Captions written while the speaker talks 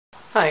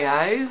Hi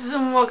guys,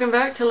 and welcome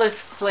back to Let's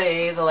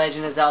Play The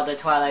Legend of Zelda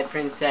Twilight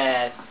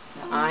Princess.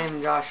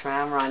 I'm Joshua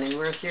Amron, and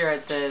we're here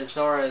at the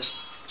Zora's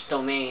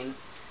domain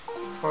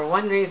for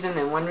one reason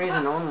and one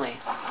reason only.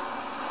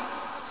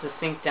 It's to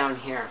sink down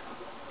here.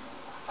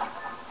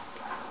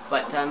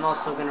 But I'm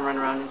also going to run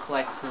around and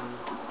collect some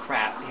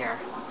crap here.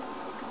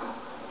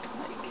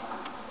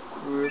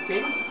 Like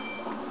rupee.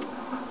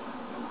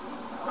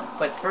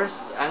 But first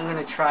I'm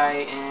going to try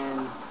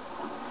and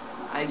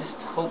I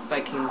just hope I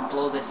can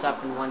blow this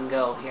up in one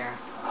go here.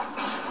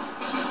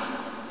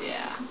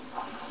 Yeah.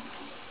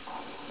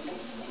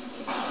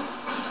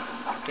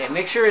 Okay,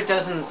 make sure it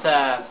doesn't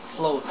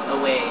float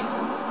away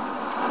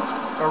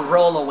or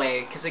roll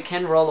away, because it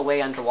can roll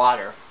away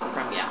underwater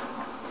from you,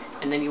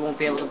 and then you won't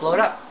be able to blow it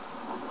up.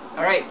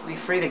 Alright, we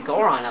freed a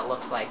Goron, it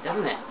looks like,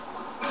 doesn't it?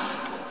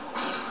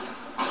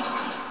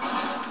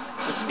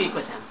 Let's speak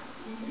with him.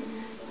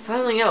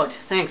 Finally out.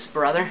 Thanks,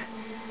 brother.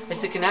 I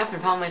took a nap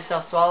and found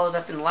myself swallowed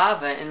up in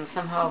lava and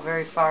somehow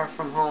very far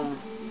from home.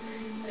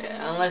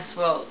 Unless,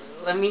 well,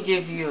 let me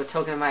give you a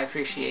token of my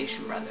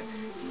appreciation, brother.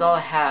 This is all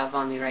I have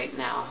on me right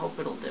now. I hope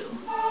it'll do.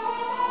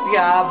 We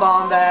got a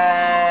bomb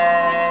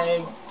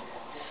bag!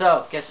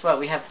 So, guess what?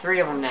 We have 3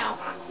 of them now.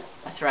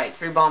 That's right,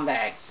 3 bomb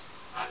bags.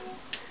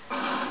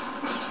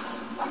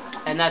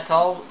 And that's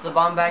all the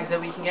bomb bags that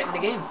we can get in the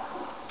game.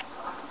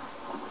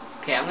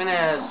 Okay, I'm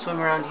gonna swim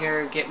around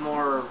here, get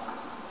more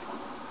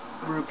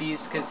rupees,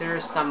 because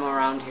there's some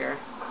around here.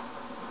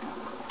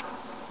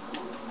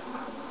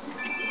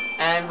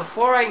 And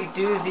before I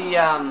do the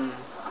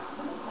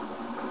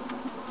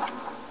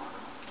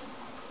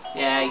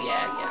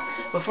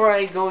before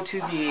I go to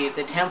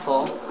the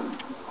temple,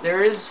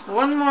 there is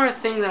one more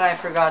thing that I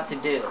forgot to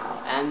do,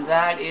 and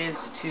that is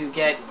to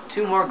get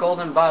 2 more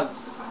golden bugs.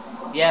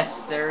 Yes,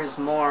 there is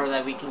more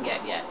that we can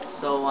get yet.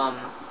 So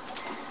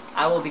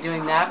I will be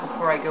doing that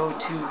before I go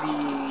to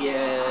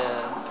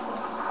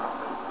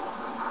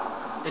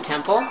the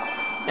temple.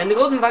 And the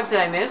golden bugs that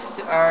I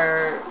missed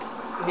are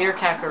near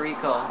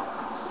Kakariko,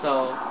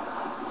 so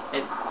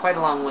it's quite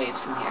a long ways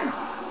from here,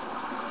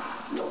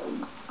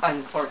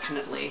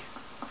 unfortunately.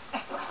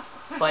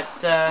 But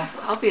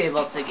I'll be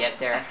able to get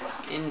there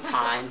in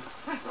time.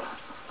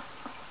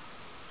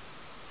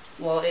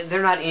 Well,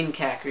 they're not in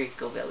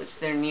Kakariko Village,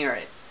 they're near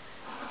it.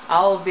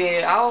 I'll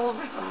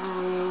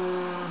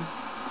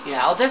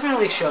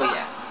definitely show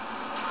you.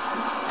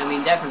 I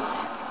mean, definitely.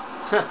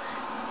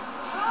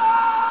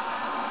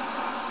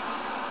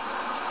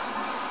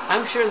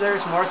 I'm sure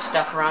there's more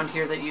stuff around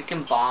here that you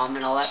can bomb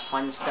and all that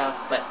fun stuff,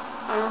 but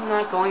I'm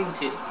not going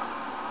to.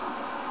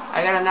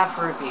 I got enough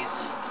rupees.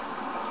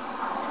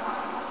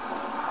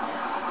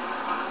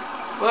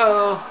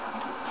 Whoa!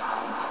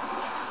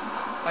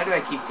 Why do I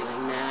keep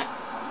doing that?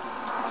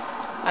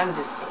 I'm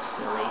just so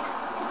silly.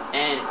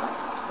 Anyway.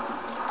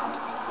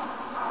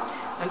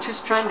 I'm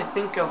just trying to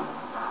think of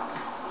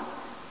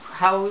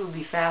how it would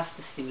be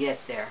fastest to get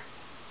there.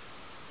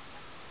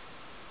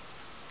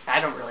 I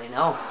don't really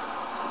know.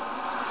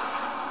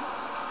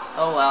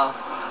 Oh well.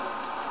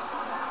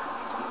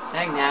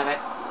 Dagnabbit.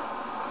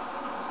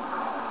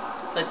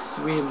 Let's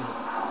swim.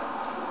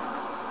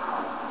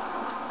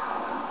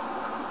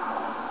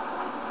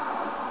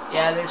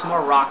 Yeah, there's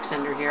more rocks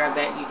under here. I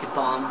bet you could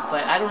bomb,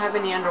 but I don't have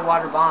any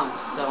underwater bombs,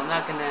 so I'm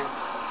not gonna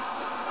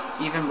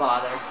even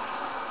bother.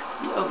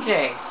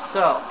 Okay,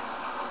 so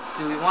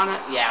do we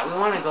wanna? Yeah, we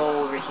wanna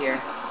go over here.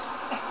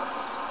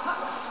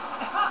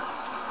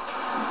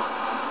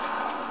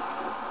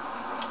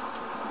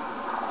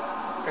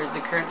 Or is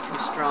the current too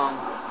strong?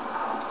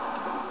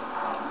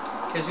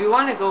 Because we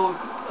want to go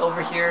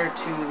over here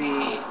to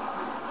the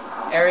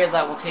area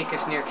that will take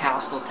us near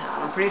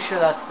Castletown. I'm pretty sure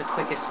that's the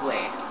quickest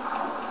way.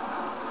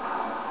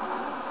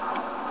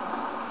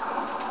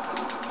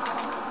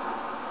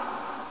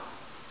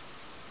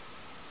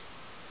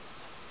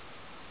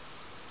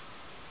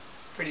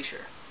 Pretty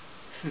sure.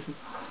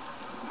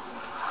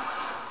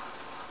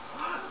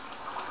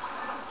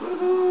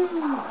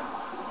 Woohoo!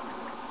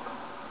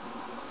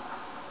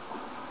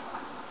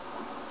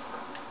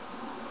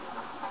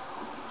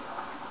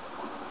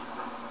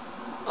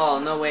 Oh,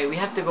 no way. We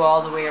have to go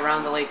all the way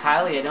around the Lake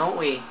Hylia, don't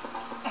we?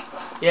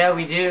 Yeah,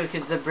 we do,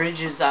 because the bridge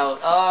is out.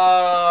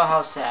 Oh,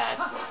 how sad.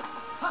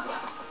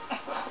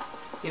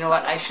 You know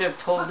what? I should have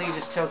totally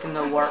just taken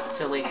the warp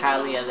to Lake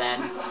Hylia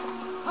then.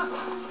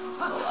 Oh,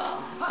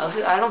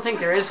 well. I don't think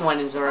there is one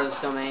in Zora's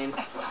domain.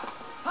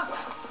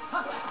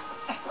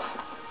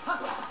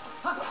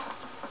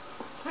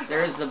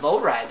 There is the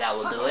boat ride that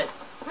will do it.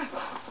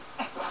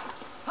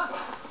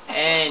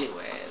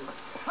 Anyways.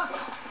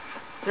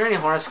 Is there any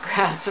horse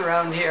grass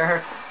around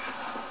here?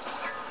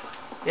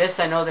 Yes,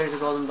 I know there's a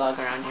golden bug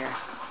around here.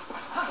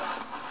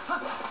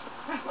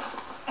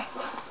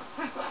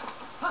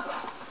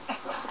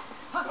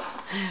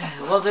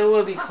 Well, there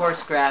will be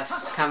horse grass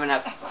coming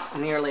up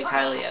near Lake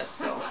Hylia,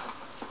 so...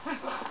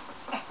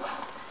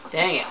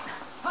 Dang it.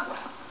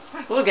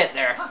 We'll get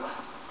there.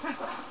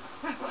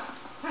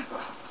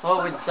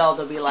 What would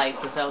Zelda be like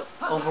without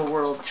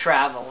overworld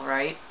travel,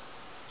 right?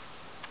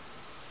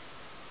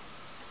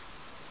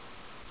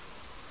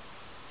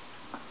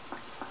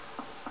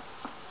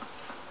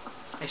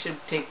 I should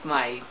take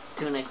my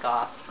tunic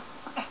off.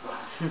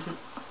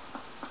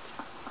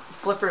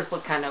 Flippers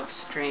look kind of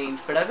strange,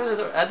 but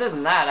other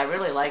than that, I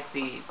really like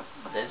the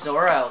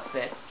Zora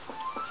outfit.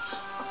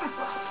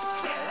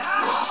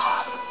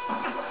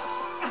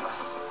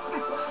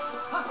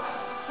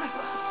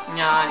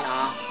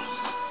 Yeah.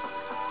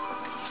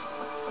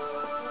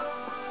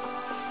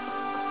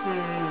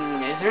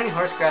 Is there any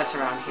horse grass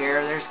around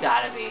here? There's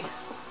gotta be.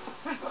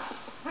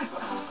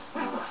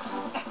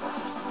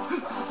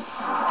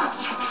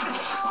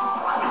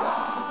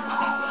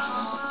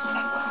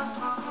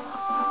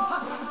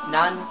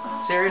 None?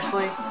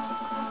 Seriously?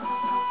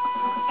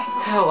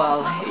 Oh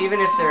well, even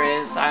if there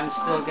is, I'm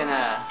still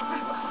gonna...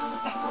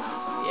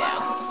 Yeah.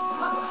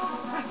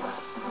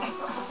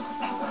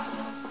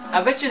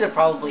 I bet you there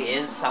probably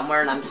is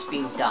somewhere and I'm just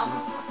being dumb.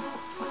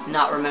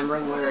 Not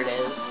remembering where it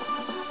is.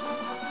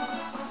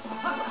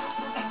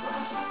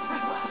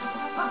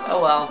 Oh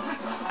well.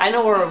 I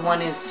know where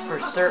one is for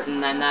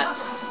certain, and that's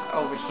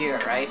over here,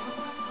 right?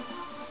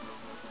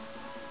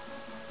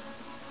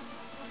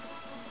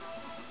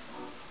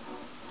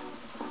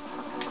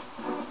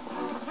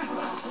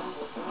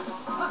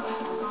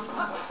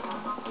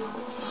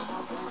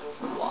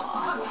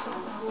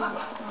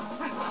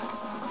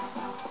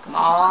 Come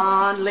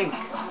on, Link.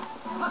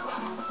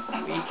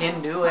 We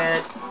can do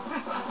it.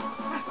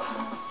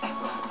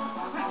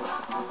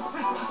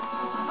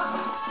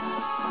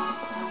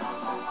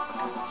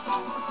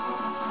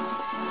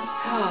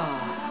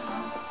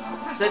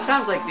 So it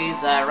sounds like these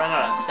run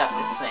out of stuff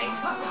to say.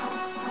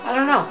 I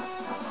don't know.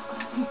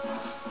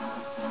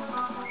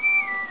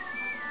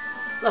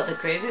 Lots of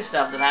crazy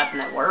stuff that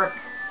happened at work,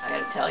 I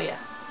gotta tell you.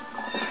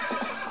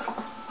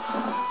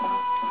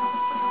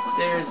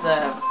 There's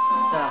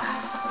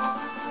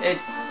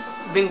it's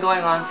been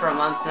going on for a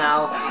month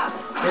now.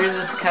 There's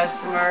this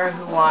customer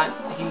who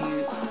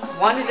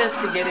wanted us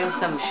to get in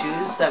some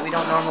shoes that we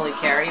don't normally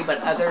carry,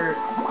 but other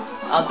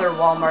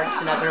Walmarts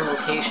and other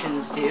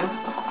locations do.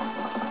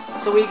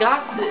 So we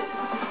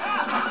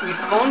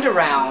phoned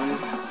around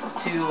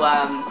to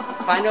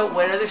find out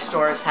what other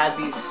stores had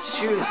these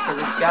shoes for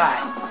this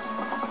guy.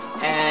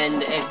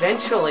 And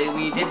eventually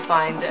we did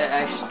find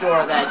a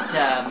store that,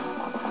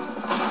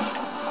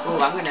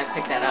 ooh, I'm going to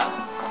pick that up.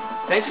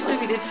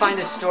 Eventually we did find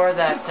a store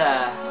that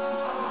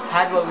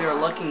had what we were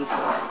looking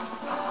for.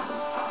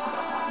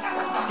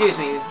 Excuse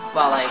me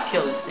while I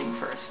kill this thing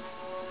first.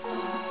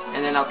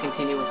 And then I'll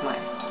continue with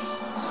my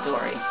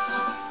story.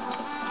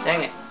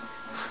 Dang it.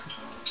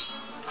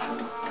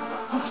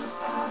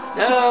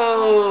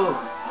 No!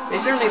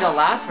 They certainly don't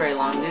last very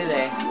long, do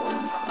they?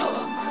 Oh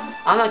well.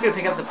 I'm not going to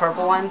pick up the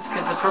purple ones,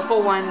 because the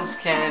purple ones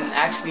can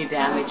actually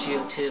damage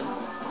you, too.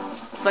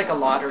 It's like a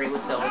lottery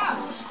with those.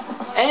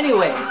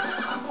 Anyways,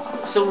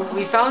 so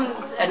we found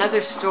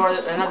another store,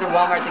 another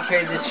Walmart that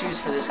carried these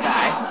shoes for this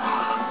guy.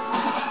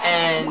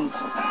 And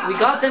we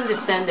got them to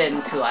send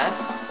in to us,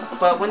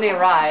 but when they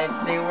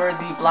arrived, they were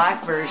the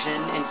black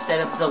version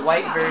instead of the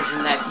white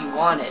version that he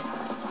wanted.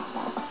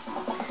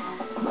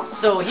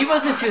 So he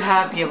wasn't too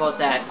happy about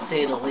that, to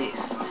say the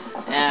least.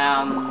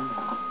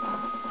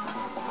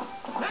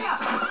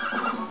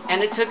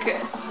 And it took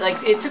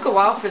a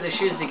while for the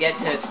shoes to get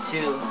to us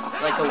too,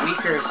 like a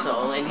week or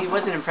so, and he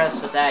wasn't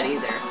impressed with that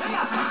either.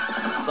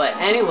 But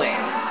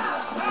anyways,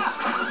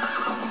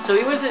 so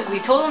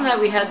we told him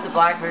that we had the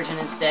black version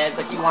instead,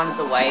 but he wanted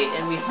the white,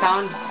 and we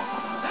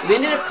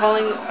ended up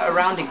calling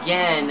around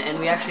again,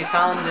 and we actually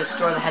found the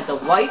store that had the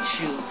white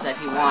shoes that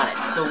he wanted.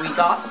 So we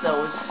got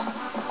those,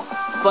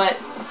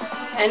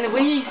 and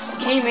when he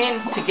came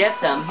in to get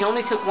them, he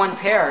only took one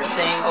pair,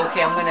 saying,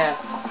 "Okay, I'm gonna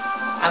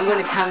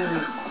come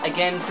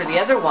again for the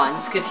other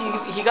ones," because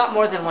he got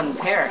more than one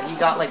pair. He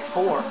got like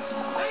 4.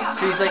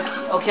 So he's like,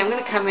 "Okay, I'm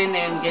gonna come in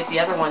and get the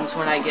other ones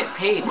when I get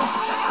paid."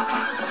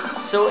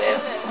 So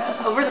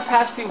over the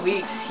past few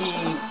weeks, he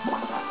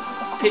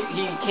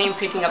came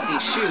picking up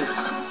these shoes,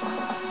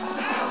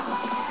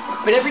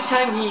 but every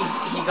time he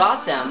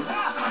got them,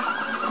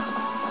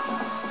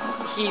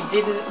 he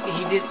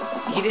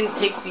didn't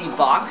take the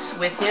box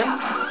with him.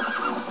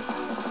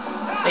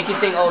 Like he's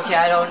saying, "Okay,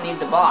 I don't need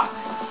the box."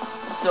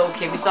 So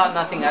okay, we thought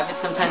nothing of it.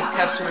 Sometimes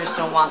customers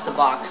don't want the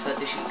box that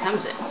the shoe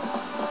comes in.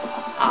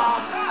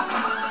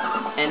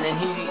 And then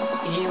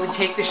he would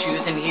take the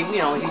shoes and he'd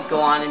go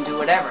on and do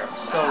whatever.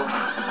 So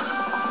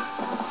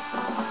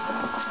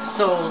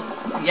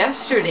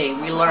yesterday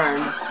we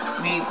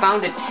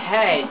found a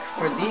tag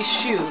for these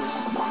shoes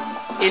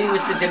in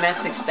with the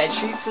domestics bed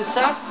sheets and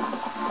stuff.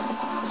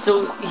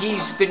 So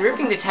he's been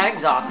ripping the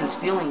tags off and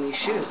stealing these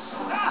shoes.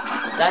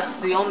 That's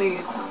the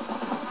only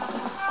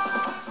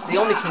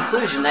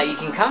conclusion that you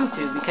can come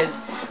to, because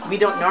we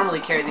don't normally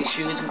carry these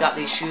shoes. We got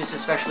these shoes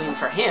especially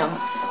for him.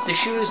 The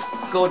shoes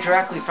go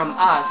directly from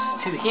us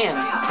to him,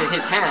 to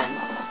his hands.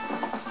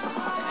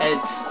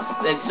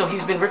 And so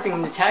he's been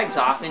ripping the tags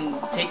off and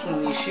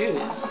taking these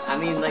shoes. I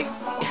mean, like,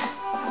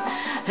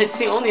 that's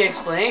the only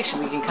explanation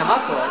we can come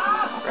up with,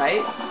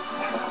 right?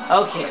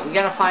 Okay, we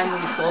gotta find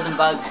these golden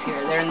bugs here.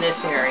 They're in this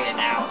area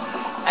now.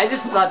 I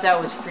just thought that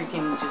was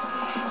freaking just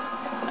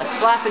a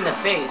slap in the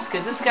face,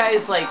 because this guy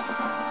is like,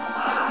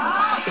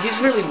 he's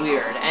really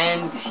weird,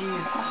 and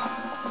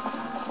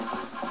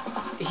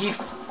he's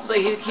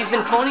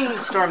been phoning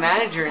the store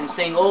manager and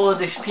saying, oh,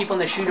 the people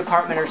in the shoe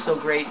department are so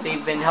great,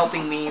 they've been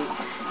helping me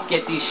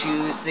get these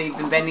shoes, they've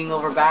been bending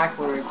over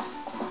backwards,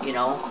 you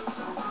know,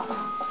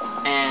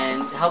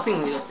 and helping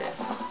me with this.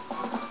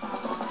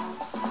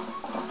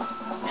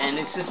 And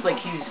it's just like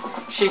he's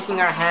shaking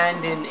our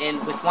hand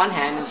with one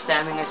hand and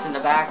stabbing us in the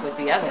back with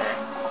the other.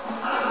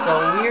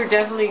 So we're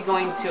definitely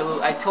going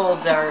to, I told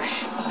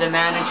the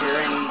manager,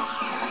 and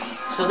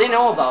so they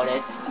know about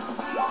it.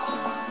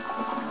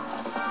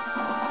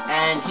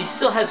 And he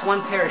still has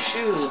one pair of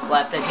shoes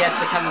left that he has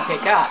to come and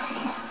pick up.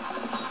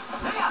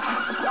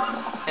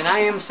 And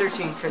I am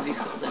searching for these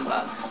golden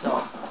bugs.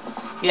 So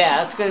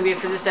yeah, that's going to be it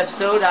for this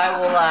episode. I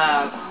will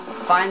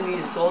find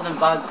these golden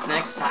bugs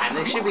next time.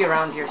 They should be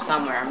around here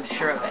somewhere, I'm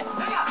sure of it.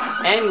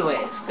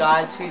 Anyways,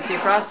 Godspeed,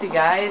 stay frosty,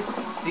 guys.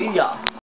 See ya.